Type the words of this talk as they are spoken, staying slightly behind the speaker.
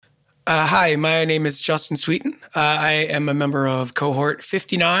Hi, my name is Justin Sweeten. I am a member of Cohort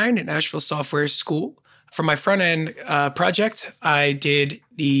 59 at Nashville Software School. For my front end project, I did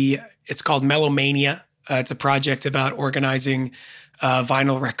it's called Melomania. It's a project about organizing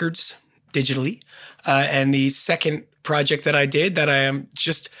vinyl records digitally. And the second project that I did that I am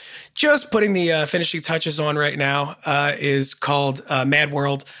just putting the finishing touches on right now is called Mad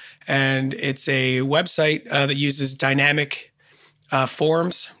World. And it's a website that uses dynamic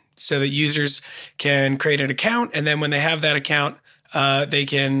forms so that users can create an account. And then when they have that account, they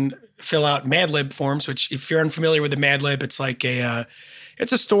can fill out Mad Lib forms, which if you're unfamiliar with the Mad Lib, it's like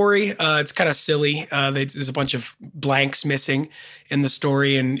it's a story. It's kind of silly. There's a bunch of blanks missing in the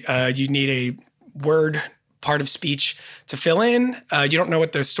story, and you need a word part of speech to fill in. You don't know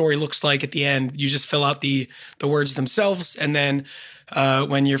what the story looks like at the end. You just fill out the words themselves, and then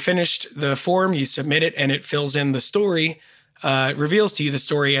when you're finished the form, you submit it, and it fills in the story. It reveals to you the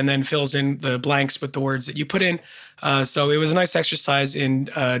story and then fills in the blanks with the words that you put in. So it was a nice exercise in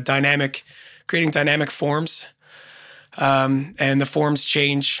creating dynamic forms. And the forms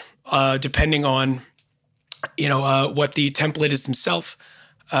change depending on, what the template is themselves.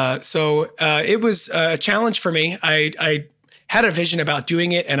 So it was a challenge for me. I had a vision about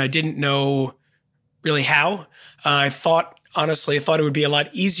doing it and I didn't know really how. I thought it would be a lot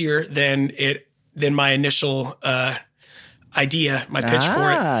easier than my initial idea, my pitch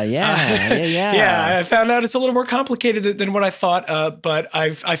for it. Yeah. I found out it's a little more complicated than what I thought, but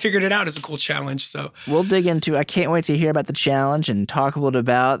I figured it out as a cool challenge. So we'll dig into. I can't wait to hear about the challenge and talk a little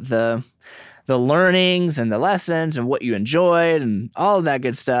about the learnings and the lessons and what you enjoyed and all of that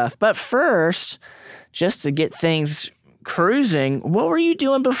good stuff. But first, just to get things cruising, what were you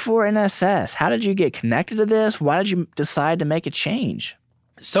doing before NSS? How did you get connected to this? Why did you decide to make a change?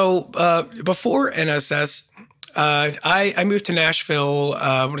 So before NSS. I moved to Nashville,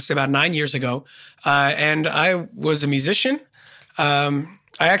 I want to say about 9 years ago, and I was a musician. I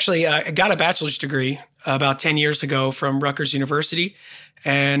actually got a bachelor's degree about 10 years ago from Rutgers University,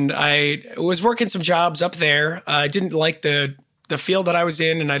 and I was working some jobs up there. I didn't like the field that I was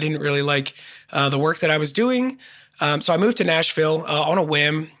in, and I didn't really like the work that I was doing. So I moved to Nashville on a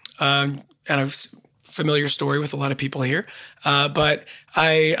whim, and I've familiar story with a lot of people here. But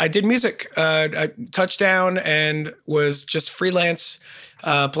I did music. I touched down and was just freelance,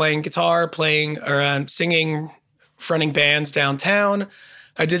 playing guitar, singing, fronting bands downtown.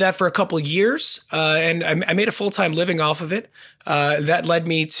 I did that for a couple of years, and I made a full-time living off of it. That led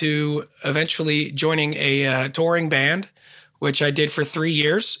me to eventually joining a touring band, which I did for 3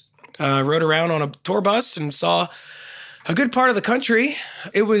 years. Rode around on a tour bus and saw a good part of the country.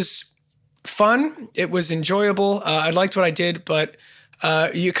 It was fun. It was enjoyable. I liked what I did, but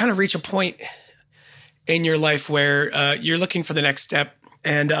you kind of reach a point in your life where you're looking for the next step.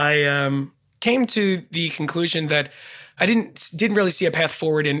 And I came to the conclusion that I didn't really see a path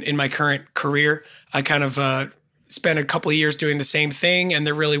forward in my current career. I kind of spent a couple of years doing the same thing, and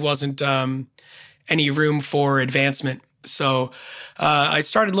there really wasn't any room for advancement. So I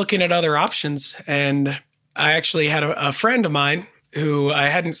started looking at other options, and I actually had a friend of mine who I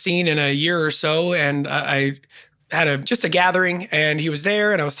hadn't seen in a year or so, and I had just a gathering, and he was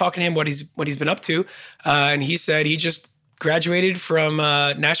there, and I was talking to him what he's been up to, and he said he just graduated from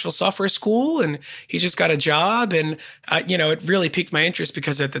Nashville Software School, and he just got a job, and it really piqued my interest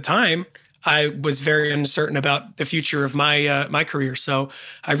because at the time I was very uncertain about the future of my career, so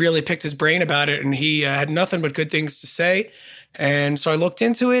I really picked his brain about it, and he had nothing but good things to say, and so I looked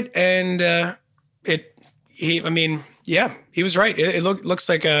into it, and he was right. It looks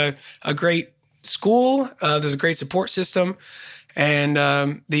like a great school. There's a great support system,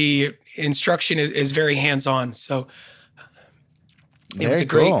 and the instruction is very hands-on. So it was a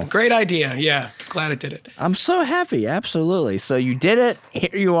great idea. Yeah, glad I did it. I'm so happy. Absolutely. So you did it.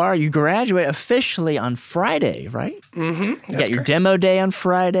 Here you are. You graduate officially on Friday, right? Mm-hmm. You got your demo day on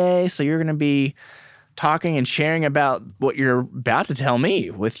Friday. So you're going to be talking and sharing about what you're about to tell me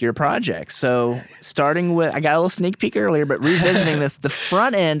with your project. So starting with, I got a little sneak peek earlier, but revisiting this, the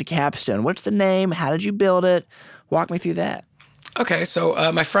front end capstone. What's the name? How did you build it? Walk me through that. Okay.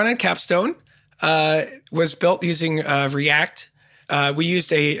 So my front end capstone was built using React. We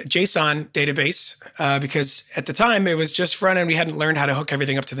used a JSON database because at the time it was just front end. We hadn't learned how to hook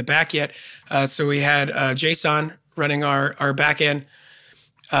everything up to the back yet. So we had JSON running our back end.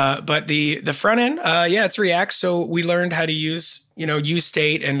 But the front end, it's React. So we learned how to use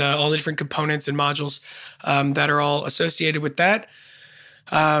state and all the different components and modules that are all associated with that.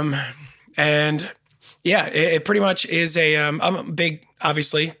 It pretty much is I'm a big,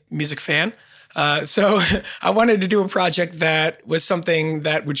 obviously, music fan. So I wanted to do a project that was something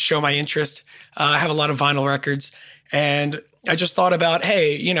that would show my interest. I have a lot of vinyl records, and I just thought about,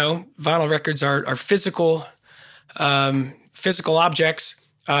 hey, vinyl records are physical objects.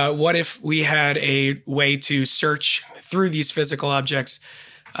 What if we had a way to search through these physical objects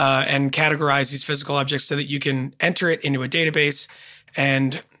and categorize these physical objects so that you can enter it into a database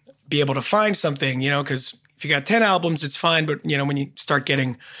and be able to find something, because if you got 10 albums, it's fine. But, when you start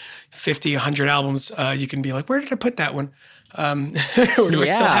getting 50, 100 albums, you can be like, where did I put that one? Or do I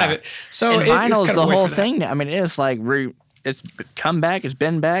still have it? So vinyl's the whole thing. I mean, it's like it's come back, it's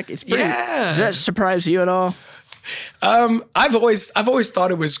been back. It's pretty. Yeah. Does that surprise you at all? I've always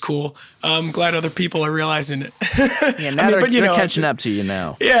thought it was cool. I'm glad other people are realizing it. Yeah, now they're catching up to you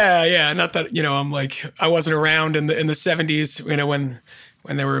now. Yeah. Not that I'm like I wasn't around in the 70s,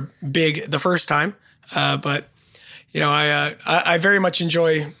 when they were big the first time. But I very much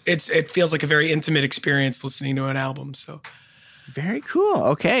enjoy it. It feels like a very intimate experience listening to an album. So very cool.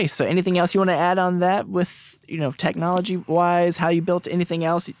 Okay, so anything else you want to add on that with technology wise, how you built anything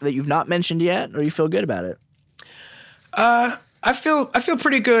else that you've not mentioned yet, or you feel good about it? I feel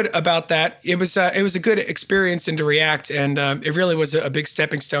pretty good about that. It was a good experience into React, and it really was a big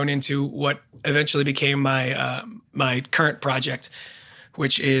stepping stone into what eventually became my current project,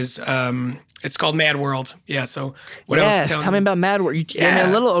 which is it's called Mad World. Yeah. So what else? Tell me about Mad World. You gave me a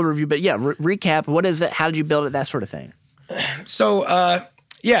little overview, but recap. What is it? How did you build it? That sort of thing. So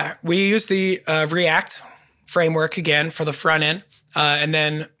we use the React framework again for the front end, and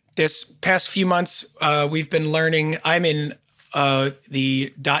then this past few months we've been learning. I'm in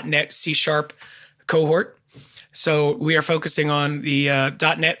the .NET C# cohort, so we are focusing on the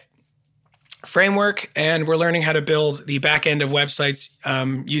 .NET framework, and we're learning how to build the back end of websites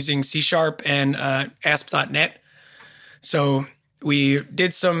using C# and ASP.NET. So we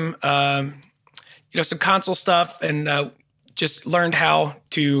did some some console stuff, and just learned how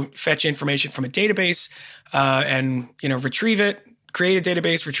to fetch information from a database and retrieve it, create a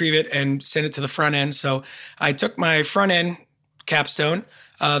database, retrieve it, and send it to the front end. So I took my front end capstone,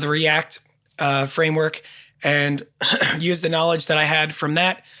 the React framework, and used the knowledge that I had from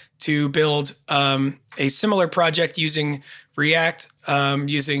that to build a similar project using React,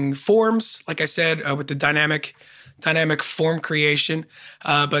 using forms, like I said, with the dynamic form creation.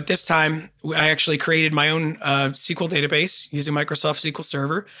 But this time, I actually created my own SQL database using Microsoft SQL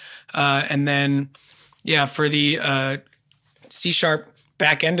Server. And then, for the C#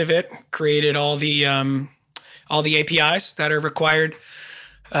 back end of it, created all the APIs that are required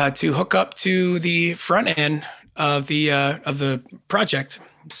to hook up to the front end of the project.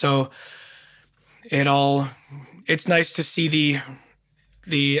 So it's nice to see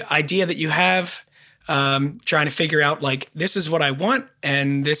the idea that you have, trying to figure out like, this is what I want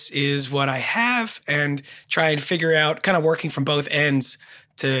and this is what I have, and try and figure out, kind of working from both ends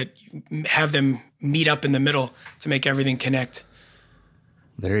to have them meet up in the middle to make everything connect.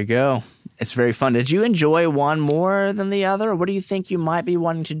 There you go. It's very fun. Did you enjoy one more than the other? Or what do you think you might be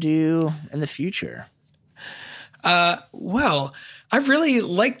wanting to do in the future? Well, I really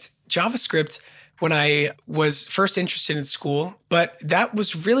liked JavaScript when I was first interested in school, but that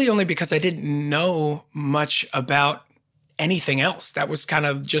was really only because I didn't know much about anything else. That was kind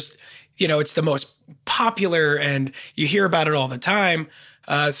of just, it's the most popular and you hear about it all the time.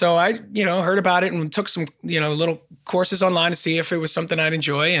 So I, heard about it and took some, little courses online to see if it was something I'd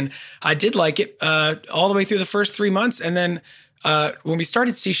enjoy. And I did like it all the way through the first 3 months. And then when we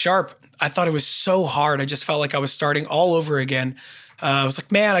started C#, I thought it was so hard. I just felt like I was starting all over again. I was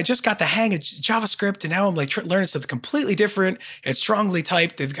like, man, I just got the hang of JavaScript, and now I'm like learning something completely different. It's strongly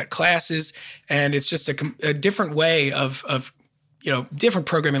typed. They've got classes, and it's just a different way of different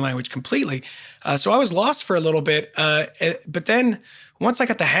programming language completely. So I was lost for a little bit. But then once I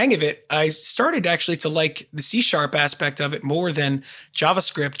got the hang of it, I started actually to like the C# aspect of it more than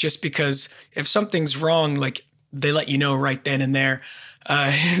JavaScript, just because if something's wrong, like they let you know right then and there.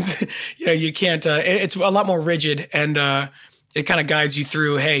 You can't, it's a lot more rigid, and it kind of guides you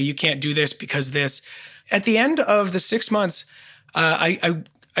through, hey, you can't do this because this. At the end of the 6 months, I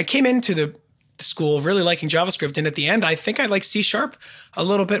came into the school really liking JavaScript, and at the end, I think I like C# a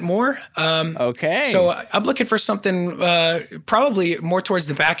little bit more. Okay. So I'm looking for something probably more towards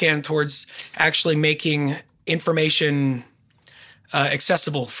the back end, towards actually making information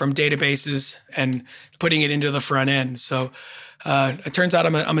accessible from databases and putting it into the front end. So It turns out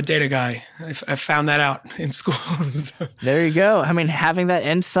I'm a data guy. I found that out in school. So. There you go. I mean, having that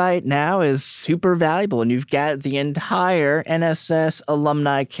insight now is super valuable, and you've got the entire NSS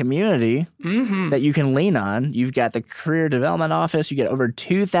alumni community that you can lean on. You've got the career development office. You get over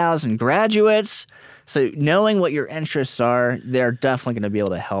 2,000 graduates. So knowing what your interests are, they're definitely going to be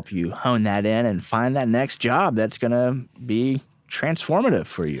able to help you hone that in and find that next job that's going to be transformative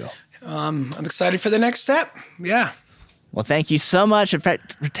for you. I'm excited for the next step. Yeah. Well, thank you so much for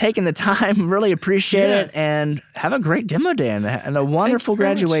taking the time. Really appreciate it. And have a great demo day and a wonderful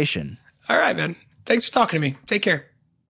graduation. All right, man. Thanks for talking to me. Take care.